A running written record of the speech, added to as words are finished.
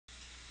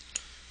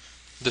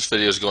This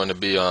video is going to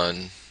be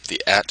on the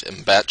at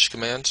and batch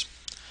commands.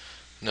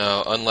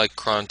 Now, unlike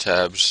cron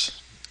tabs,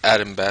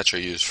 at and batch are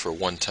used for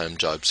one-time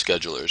job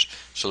schedulers.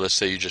 So let's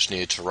say you just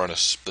need to run a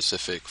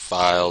specific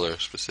file or a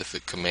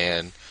specific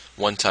command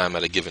one time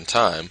at a given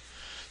time,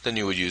 then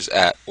you would use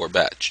at or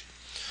batch.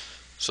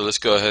 So let's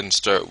go ahead and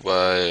start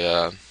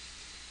by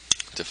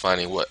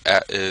defining what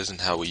at is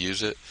and how we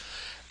use it.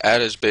 At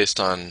is based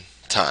on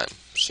time.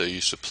 So you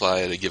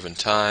supply at a given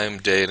time,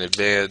 day in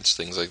advance,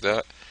 things like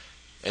that,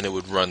 and it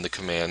would run the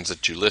commands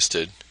that you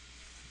listed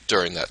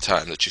during that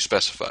time that you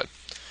specified.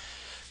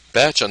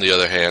 Batch, on the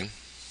other hand,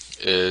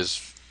 is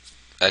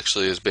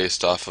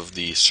based off of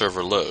the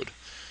server load.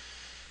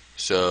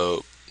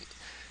 So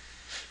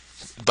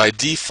by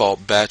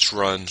default, batch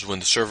runs when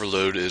the server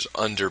load is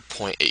under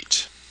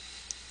 0.8.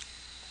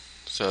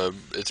 So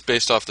it's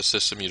based off the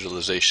system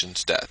utilization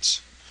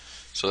stats.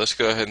 So let's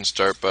go ahead and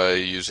start by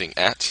using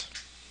at.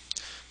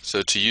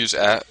 So to use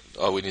at,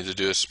 all we need to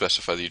do is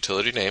specify the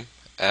utility name,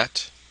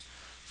 at,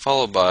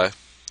 followed by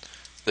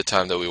the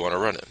time that we want to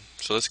run it.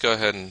 So let's go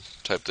ahead and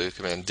type the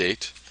command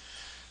date,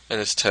 and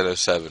it's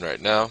 10:07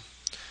 right now.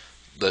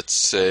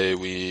 Let's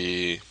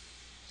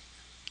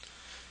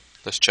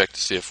check to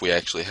see if we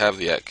actually have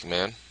the at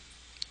command,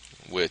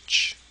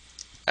 which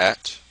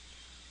at,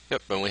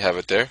 yep, and we have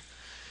it there.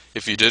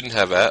 If you didn't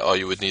have at, all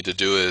you would need to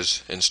do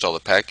is install a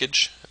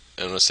package,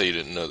 and let's say you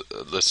didn't know,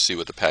 let's see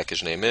what the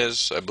package name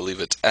is. I believe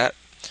it's at,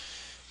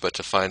 but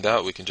to find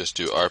out we can just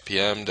do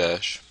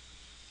rpm-query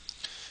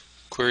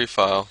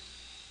file,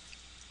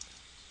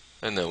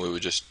 and then we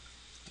would just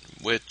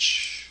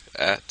which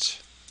at,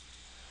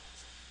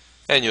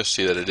 and you'll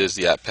see that it is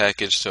the at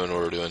package. So in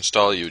order to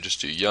install, you would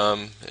just do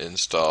yum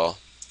install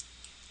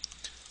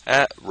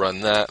at,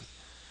 run that,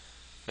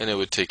 and it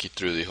would take you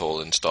through the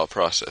whole install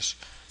process.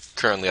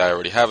 Currently I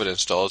already have it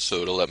installed,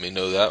 so it'll let me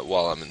know that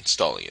while I'm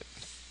installing it.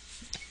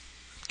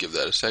 Give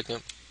that a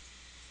second.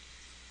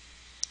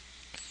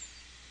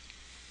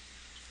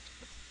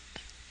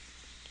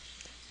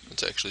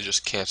 Let's actually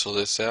just cancel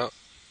this out.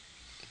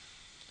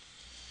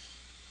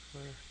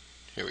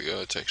 Here we go,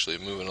 it's actually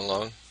moving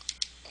along.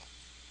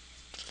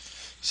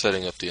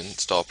 Setting up the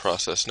install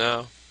process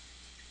now.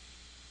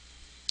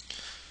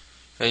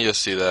 And you'll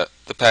see that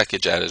the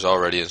package at is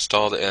already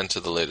installed and to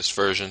the latest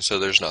version, so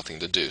there's nothing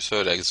to do. So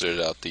it exited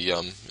out the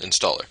yum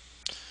installer.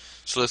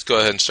 So let's go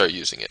ahead and start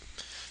using it.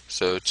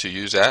 So to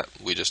use at,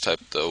 we just type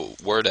the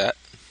word at,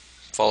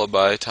 followed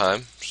by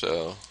time.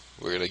 So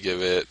we're going to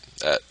give it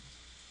at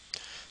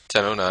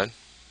 10:09.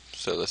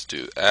 So let's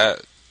do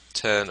at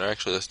 10, or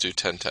actually let's do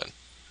 10:10.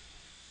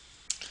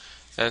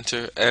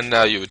 Enter, and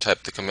now you would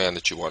type the command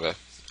that you want to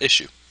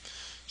issue.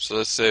 So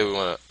let's say we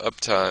want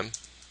uptime,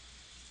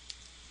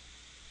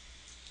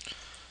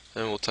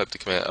 and we'll type the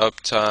command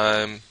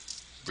uptime,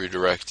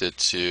 redirect it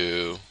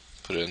to,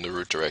 put it in the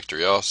root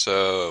directory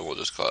also, and we'll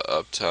just call it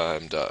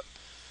uptime.at.txt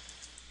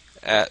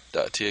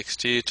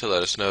to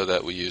let us know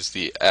that we use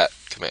the at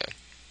command.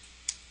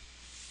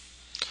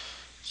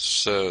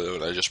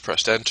 So I just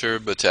pressed enter,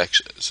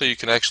 so you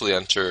can actually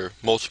enter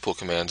multiple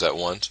commands at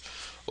once,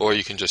 or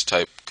you can just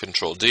type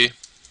Control D,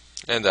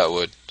 and that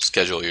would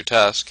schedule your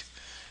task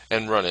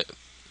and run it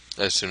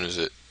as soon as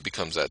it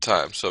becomes that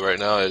time. So right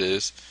now it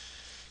is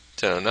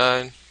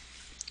 10:09.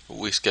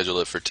 We schedule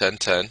it for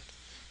 10:10.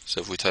 So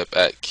if we type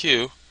at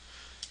Q,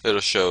 it'll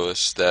show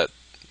us that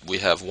we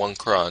have one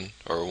cron,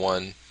 or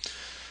one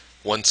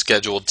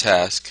scheduled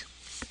task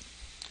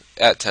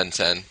at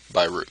 10:10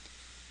 by root.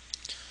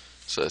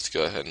 So let's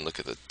go ahead and look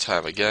at the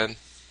time again,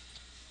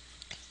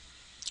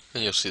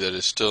 and you'll see that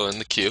it's still in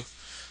the queue.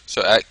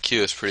 So at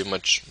Q is pretty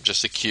much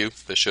just a queue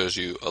that shows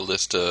you a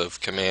list of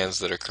commands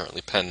that are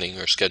currently pending,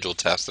 or scheduled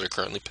tasks that are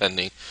currently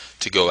pending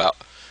to go out.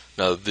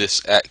 Now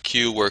this at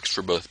Q works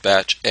for both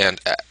batch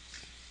and at.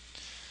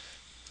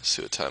 Let's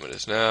see what time it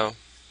is now.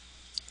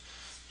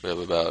 We have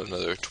about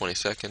another 20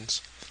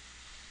 seconds.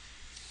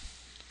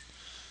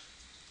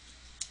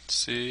 Let's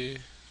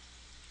see.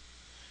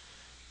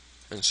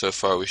 And so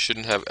far we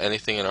shouldn't have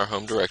anything in our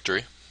home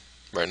directory.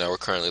 Right now we're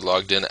currently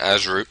logged in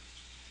as root.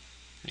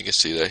 You can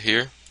see that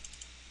here.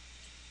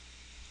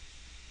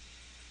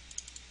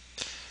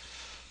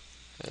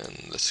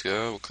 And let's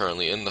go. We're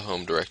currently in the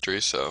home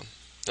directory, so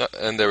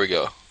and there we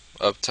go.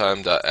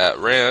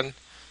 Uptime.at_ran.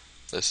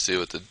 Let's see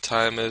what the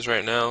time is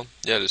right now.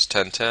 Yeah, it is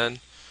 10:10.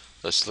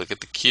 Let's look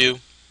at the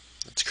queue.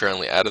 It's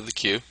currently out of the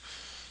queue,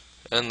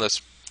 and let's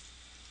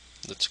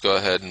go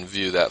ahead and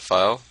view that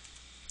file.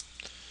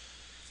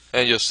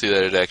 And you'll see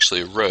that it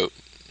actually wrote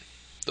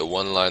the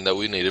one line that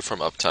we needed from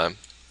uptime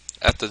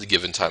at the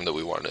given time that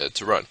we wanted it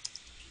to run.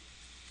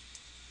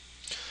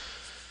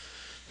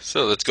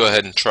 So let's go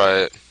ahead and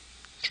try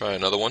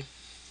another one.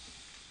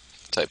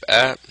 Type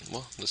at,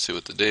 well, let's see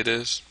what the date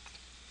is.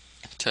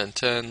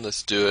 10:10.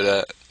 Let's do it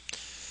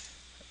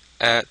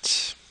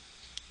at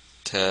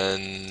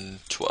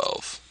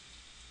 10:12.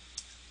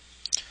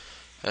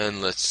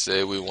 And let's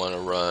say we want to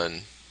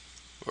run,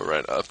 we'll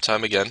run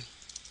uptime again.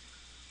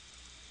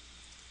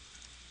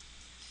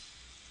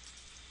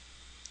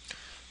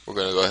 We're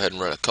going to go ahead and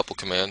run a couple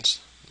commands.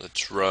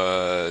 Let's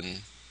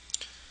run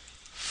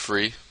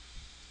free,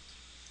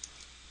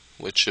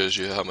 which shows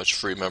you how much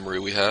free memory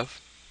we have.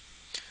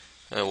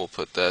 And we'll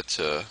put that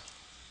to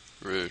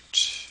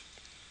root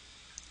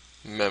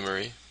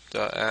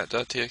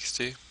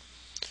memory.at.txt.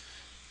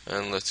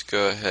 And let's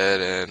go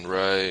ahead and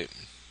write,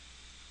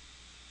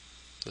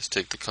 let's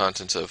take the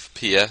contents of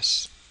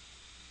ps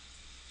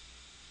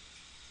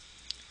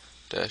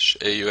dash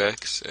aux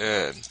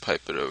and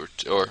pipe it over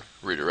to, or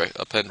redirect,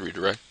 append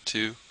redirect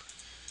to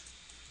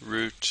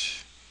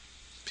root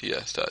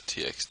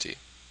ps.txt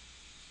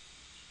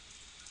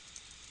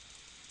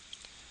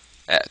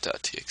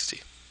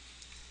at.txt.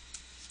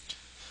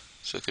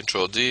 So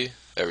Control D,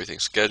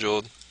 everything's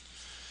scheduled.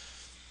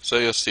 So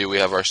you'll see we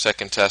have our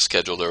second task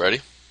scheduled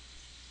already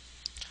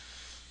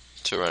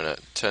to run at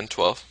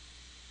 10:12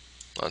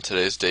 on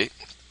today's date.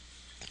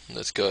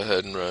 Let's go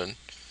ahead and run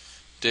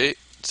date,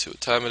 see what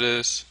time it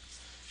is.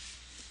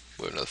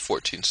 We have another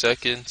 14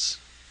 seconds.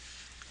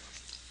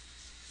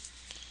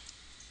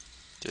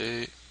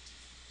 Date,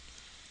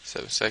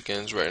 7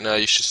 seconds. Right now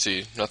you should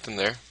see nothing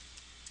there.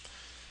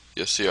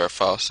 You'll see our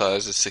file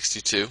size is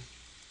 62.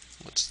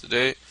 What's the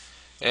date?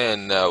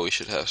 And now we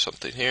should have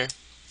something here.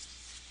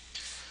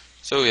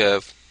 So we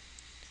have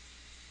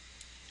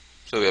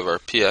our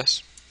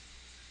PS.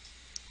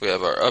 We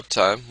have our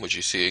uptime, which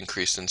you see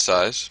increased in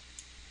size.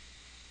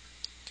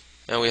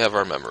 And we have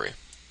our memory.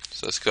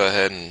 So let's go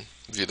ahead and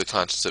view the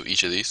contents of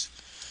each of these.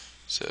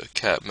 So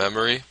cat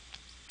memory,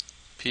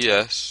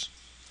 PS,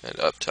 and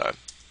uptime.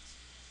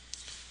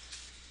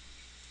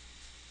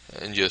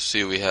 And you'll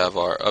see we have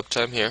our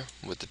uptime here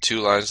with the 2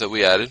 lines that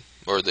we added,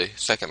 or the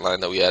second line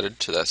that we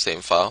added to that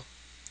same file.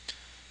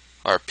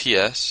 Our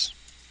PS,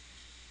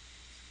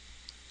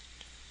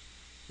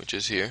 which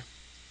is here,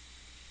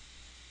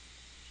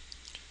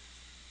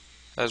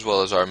 as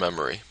well as our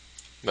memory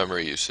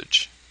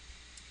usage.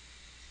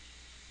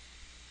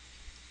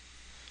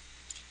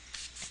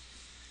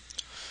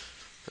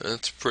 And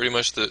that's pretty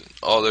much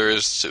all there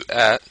is to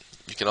at.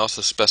 You can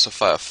also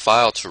specify a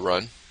file to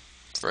run.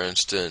 For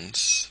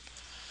instance,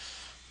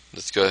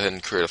 let's go ahead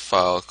and create a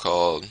file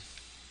called,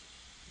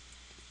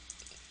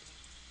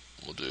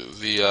 we'll do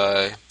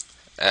vi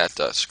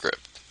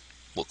at.script,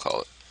 we'll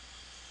call it.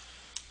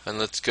 And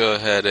let's go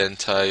ahead and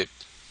type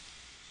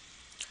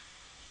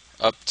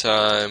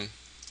uptime,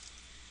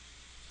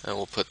 and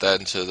we'll put that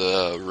into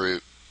the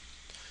root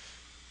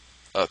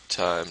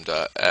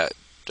uptime.at.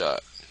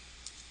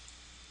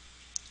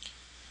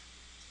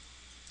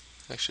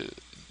 Actually,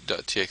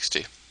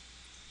 .txt.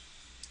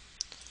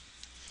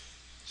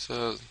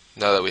 So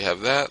now that we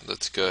have that,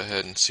 let's go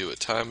ahead and see what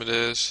time it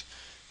is.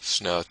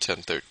 It's now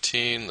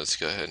 10:13. Let's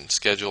go ahead and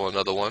schedule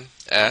another one.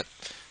 At,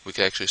 we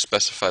can actually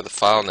specify the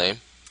file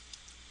name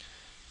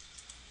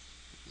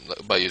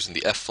by using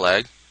the F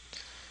flag,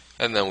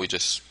 and then we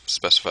just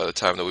specify the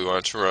time that we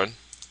want it to run,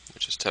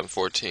 which is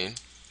 10:14,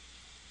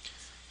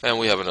 and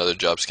we have another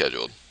job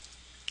scheduled.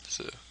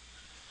 So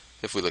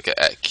if we look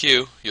at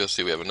Q, you'll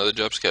see we have another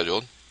job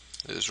scheduled.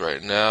 It is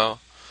right now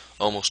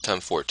almost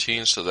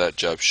 10:14, so that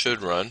job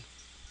should run.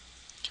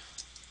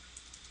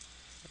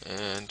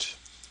 And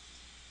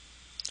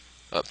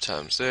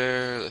uptime's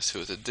there. Let's see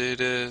what the date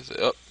is.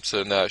 Oh,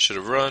 so now it should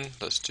have run.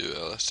 Let's do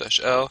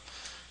ls-l.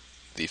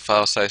 The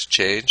file size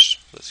changed.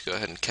 Let's go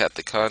ahead and cat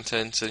the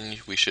contents,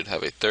 and we should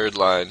have a third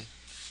line,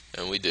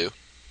 and we do,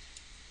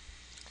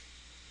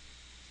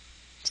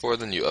 for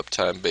the new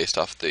uptime based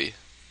off the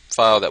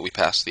file that we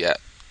passed the at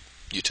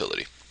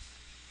utility.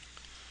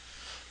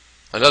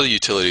 Another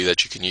utility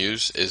that you can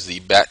use is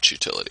the batch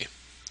utility.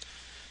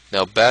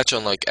 Now batch,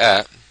 unlike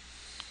at,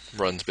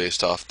 runs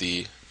based off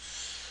the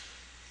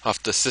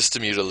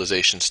system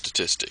utilization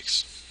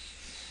statistics.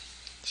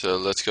 So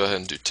let's go ahead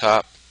and do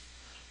top,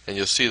 and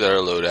you'll see that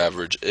our load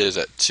average is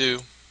at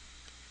 2.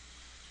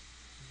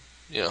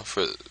 You know,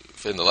 for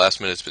in the last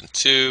minute it's been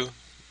 2.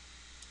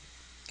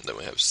 Then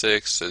we have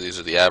 6. So these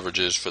are the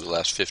averages for the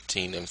last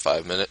 15 and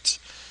 5 minutes.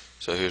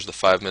 So here's the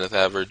 5-minute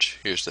average,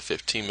 here's the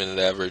 15-minute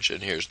average,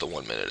 and here's the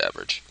 1-minute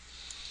average.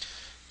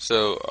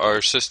 So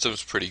our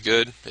system's pretty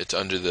good. It's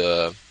under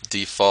the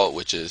default,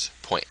 which is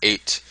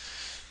 0.8,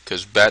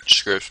 because batch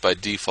scripts by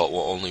default will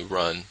only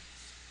run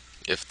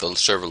if the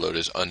server load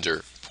is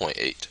under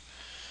 0.8.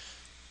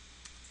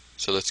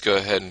 So let's go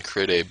ahead and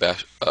create a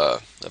batch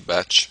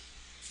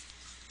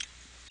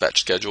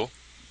schedule.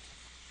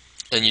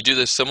 And you do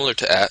this similar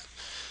to at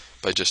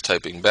by just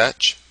typing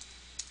batch,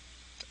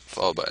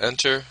 followed by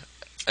enter,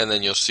 and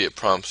then you'll see it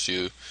prompts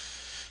you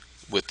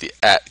with the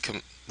at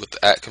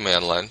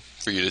command line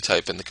for you to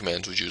type in the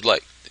commands which you'd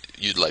like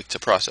to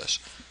process.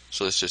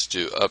 So let's just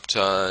do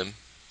uptime,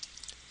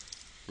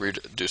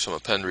 do some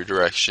append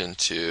redirection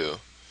to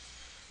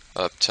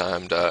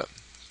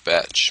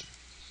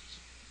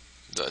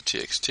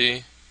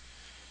uptime.batch.txt,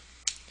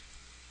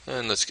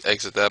 and let's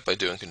exit that by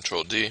doing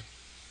Control D.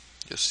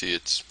 You'll see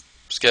it's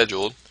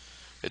scheduled.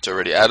 It's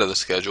already out of the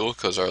schedule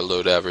because our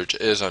load average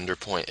is under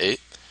 0.8.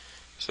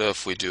 So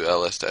if we do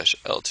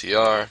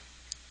ls-ltr,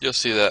 you'll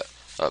see that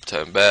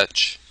uptime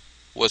batch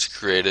was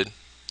created.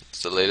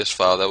 It's the latest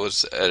file that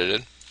was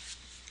edited.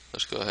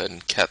 Let's go ahead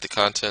and cat the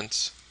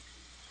contents.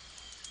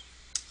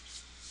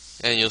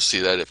 And you'll see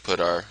that it put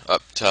our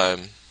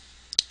uptime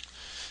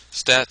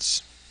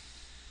stats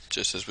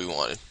just as we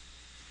wanted.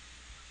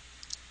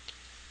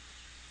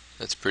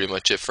 That's pretty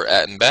much it for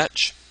at and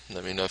batch.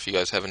 Let me know if you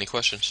guys have any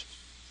questions.